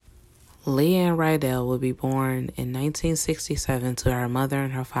Leanne Riedel would be born in 1967 to her mother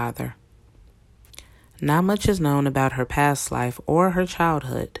and her father. Not much is known about her past life or her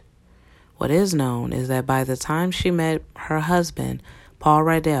childhood. What is known is that by the time she met her husband, Paul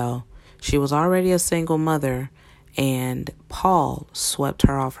Riedel, she was already a single mother, and Paul swept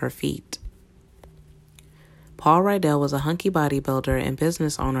her off her feet. Paul Riedel was a hunky bodybuilder and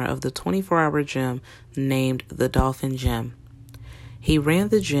business owner of the 24-hour gym named the Dolphin Gym. He ran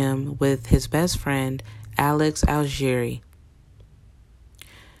the gym with his best friend, Alex Algieri.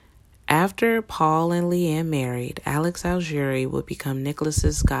 After Paul and Leanne married, Alex Algieri would become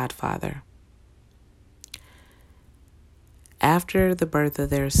Nicholas's godfather. After the birth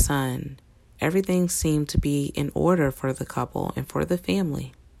of their son, everything seemed to be in order for the couple and for the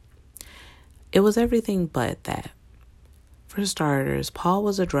family. It was everything but that. For starters, Paul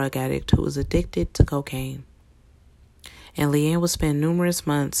was a drug addict who was addicted to cocaine. And Leanne would spend numerous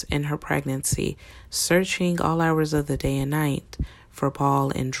months in her pregnancy searching all hours of the day and night for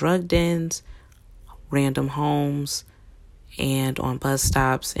Paul in drug dens, random homes, and on bus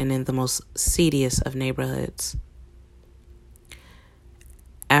stops and in the most seediest of neighborhoods.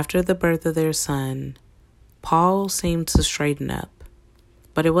 After the birth of their son, Paul seemed to straighten up.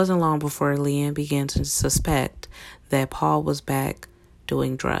 But it wasn't long before Leanne began to suspect that Paul was back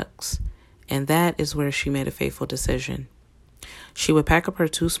doing drugs. And that is where she made a fateful decision. She would pack up her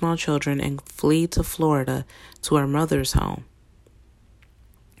 2 small children and flee to Florida to her mother's home.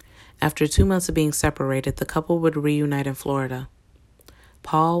 After 2 months of being separated, the couple would reunite in Florida.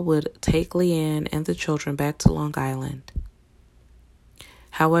 Paul would take Leanne and the children back to Long Island.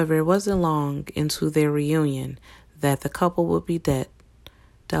 However, it wasn't long into their reunion that the couple would be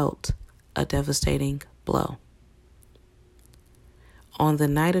dealt a devastating blow. On the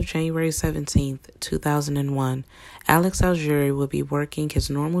night of January 17th, 2001, Alex Algieri would be working his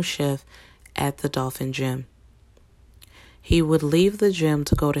normal shift at the Dolphin Gym. He would leave the gym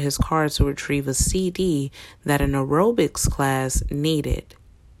to go to his car to retrieve a CD that an aerobics class needed.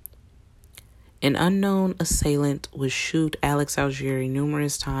 An unknown assailant would shoot Alex Algieri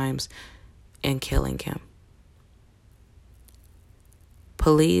numerous times and killing him.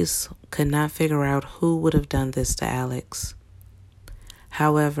 Police could not figure out who would have done this to Alex.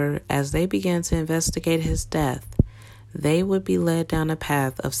 However, as they began to investigate his death, they would be led down a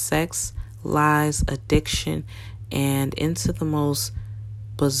path of sex, lies, addiction, and into the most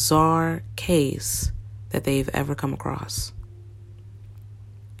bizarre case that they've ever come across.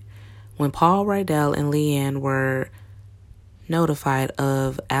 When Paul Riedel and Leanne were notified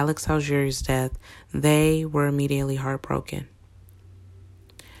of Alex Algieri's death, they were immediately heartbroken.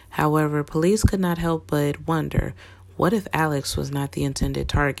 However, police could not help but wonder, what if Alex was not the intended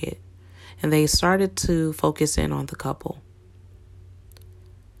target? And they started to focus in on the couple.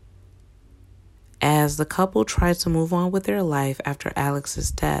 As the couple tried to move on with their life after Alex's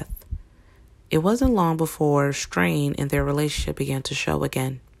death, it wasn't long before strain in their relationship began to show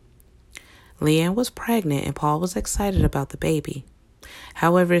again. Leanne was pregnant and Paul was excited about the baby.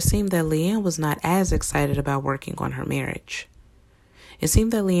 However, it seemed that Leanne was not as excited about working on her marriage. It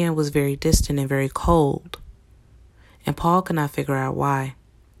seemed that Leanne was very distant and very cold, and Paul could not figure out why.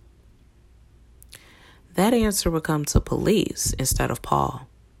 That answer would come to police instead of Paul.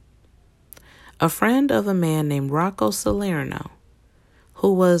 A friend of a man named Rocco Salerno,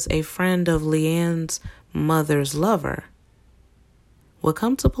 who was a friend of Leanne's mother's lover, would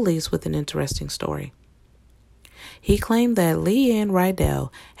come to police with an interesting story. He claimed that Leanne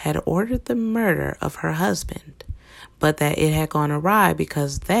Riedel had ordered the murder of her husband, but that it had gone awry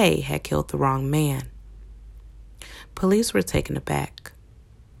because they had killed the wrong man. Police were taken aback.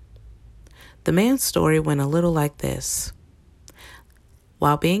 The man's story went a little like this.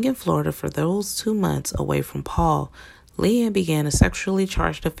 While being in Florida for those 2 months away from Paul, Leanne began a sexually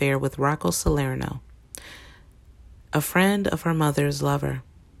charged affair with Rocco Salerno, a friend of her mother's lover.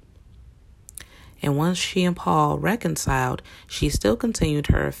 And once she and Paul reconciled, she still continued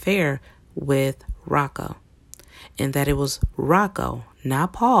her affair with Rocco, and that it was Rocco,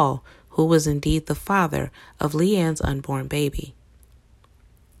 not Paul, who was indeed the father of Leanne's unborn baby.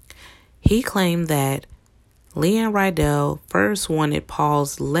 He claimed that Leanne Riedel first wanted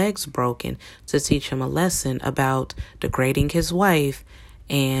Paul's legs broken to teach him a lesson about degrading his wife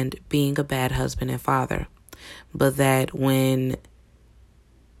and being a bad husband and father. But that when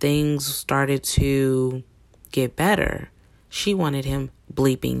things started to get better, she wanted him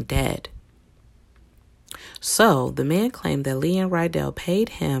bleeping dead. So the man claimed that Leanne Riedel paid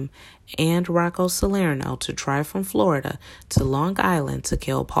him and Rocco Salerno to drive from Florida to Long Island to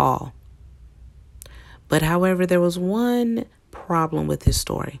kill Paul. But however, there was one problem with his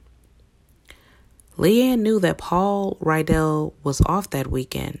story. Leanne knew that Paul Riedel was off that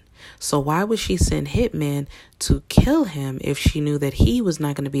weekend, so why would she send hitmen to kill him if she knew that he was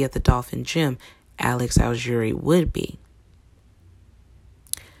not going to be at the Dolphin Gym? Alex Algieri would be.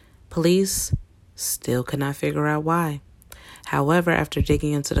 Police still could not figure out why. However, after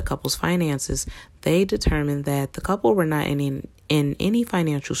digging into the couple's finances, they determined that the couple were not in any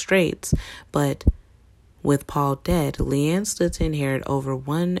financial straits, but with Paul dead, Leanne stood to inherit over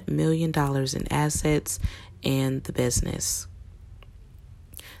 $1 million in assets and the business.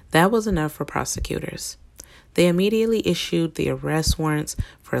 That was enough for prosecutors. They immediately issued the arrest warrants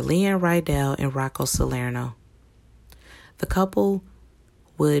for Leanne Riedel and Rocco Salerno. The couple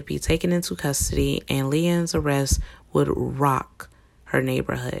would be taken into custody, and Leanne's arrest would rock her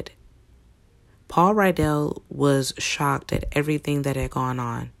neighborhood. Paul Riedel was shocked at everything that had gone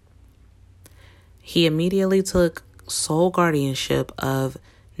on. He immediately took sole guardianship of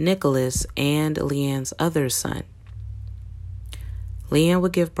Nicholas and Leanne's other son. Leanne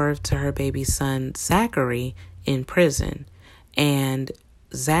would give birth to her baby son, Zachary, in prison, and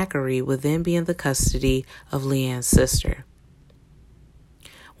Zachary would then be in the custody of Leanne's sister.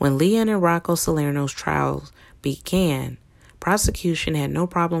 When Leanne and Rocco Salerno's trials began, prosecution had no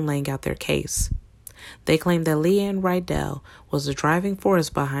problem laying out their case. They claimed that Leanne Riedel was the driving force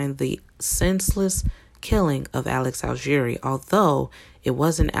behind the senseless killing of Alex Algieri, although it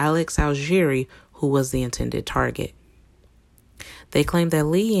wasn't Alex Algieri who was the intended target. They claimed that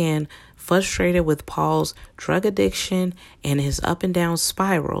Leanne, frustrated with Paul's drug addiction and his up and down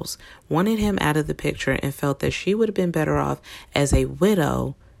spirals, wanted him out of the picture and felt that she would have been better off as a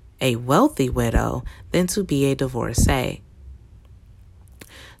widow, a wealthy widow, than to be a divorcee.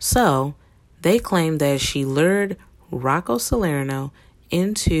 So, they claimed that she lured Rocco Salerno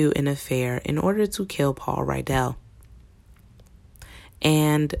into an affair in order to kill Paul Riedel.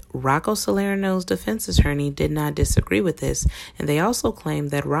 And Rocco Salerno's defense attorney did not disagree with this, and they also claimed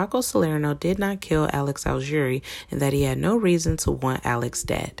that Rocco Salerno did not kill Alex Algieri and that he had no reason to want Alex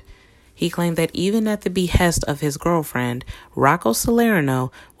dead. He claimed that even at the behest of his girlfriend, Rocco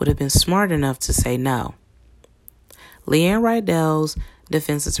Salerno would have been smart enough to say no. Leanne Riedel's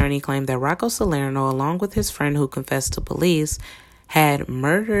defense attorney claimed that Rocco Salerno, along with his friend who confessed to police, had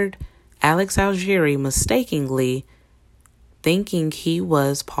murdered Alex Algieri mistakenly, thinking he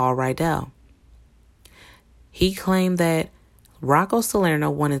was Paul Riedel. He claimed that Rocco Salerno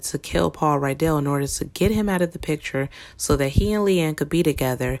wanted to kill Paul Riedel in order to get him out of the picture so that he and Leanne could be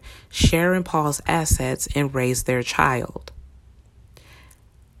together, sharing Paul's assets, and raise their child.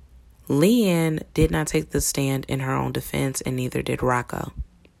 Leanne did not take the stand in her own defense, and neither did Rocco.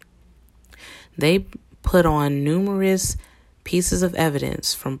 They put on numerous pieces of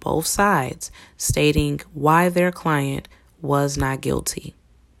evidence from both sides stating why their client was not guilty.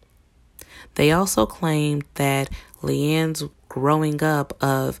 They also claimed that Leanne's growing up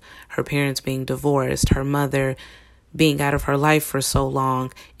of her parents being divorced, her mother being out of her life for so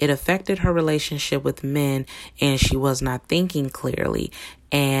long, it affected her relationship with men and she was not thinking clearly.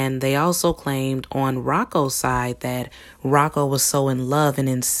 And they also claimed on Rocco's side that Rocco was so in love and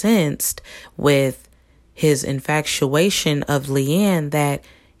incensed with his infatuation of Leanne that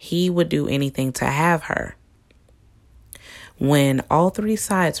he would do anything to have her. When all three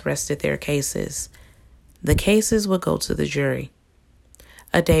sides rested their cases, the cases would go to the jury.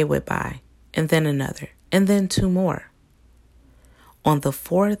 A day went by, and then another, and then two more. On the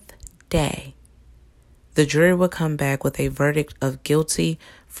fourth day, the jury would come back with a verdict of guilty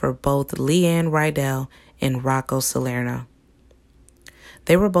for both Leanne Riedel and Rocco Salerno.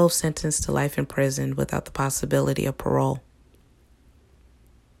 They were both sentenced to life in prison without the possibility of parole.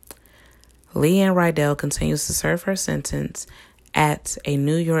 Leanne Riedel continues to serve her sentence at a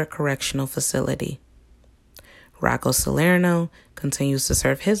New York correctional facility. Rocco Salerno continues to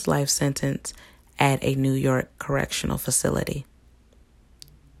serve his life sentence at a New York correctional facility.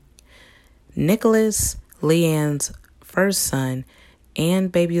 Nicholas, Leanne's first son,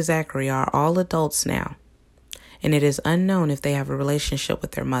 and baby Zachary are all adults now, and it is unknown if they have a relationship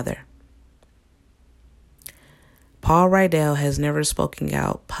with their mother. Paul Riedel has never spoken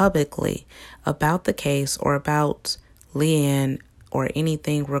out publicly about the case or about Leanne or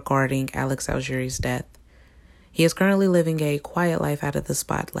anything regarding Alex Algieri's death. He is currently living a quiet life out of the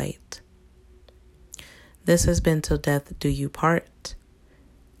spotlight. This has been Till Death Do You Part,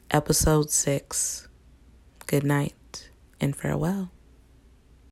 Episode 6. Good night and farewell.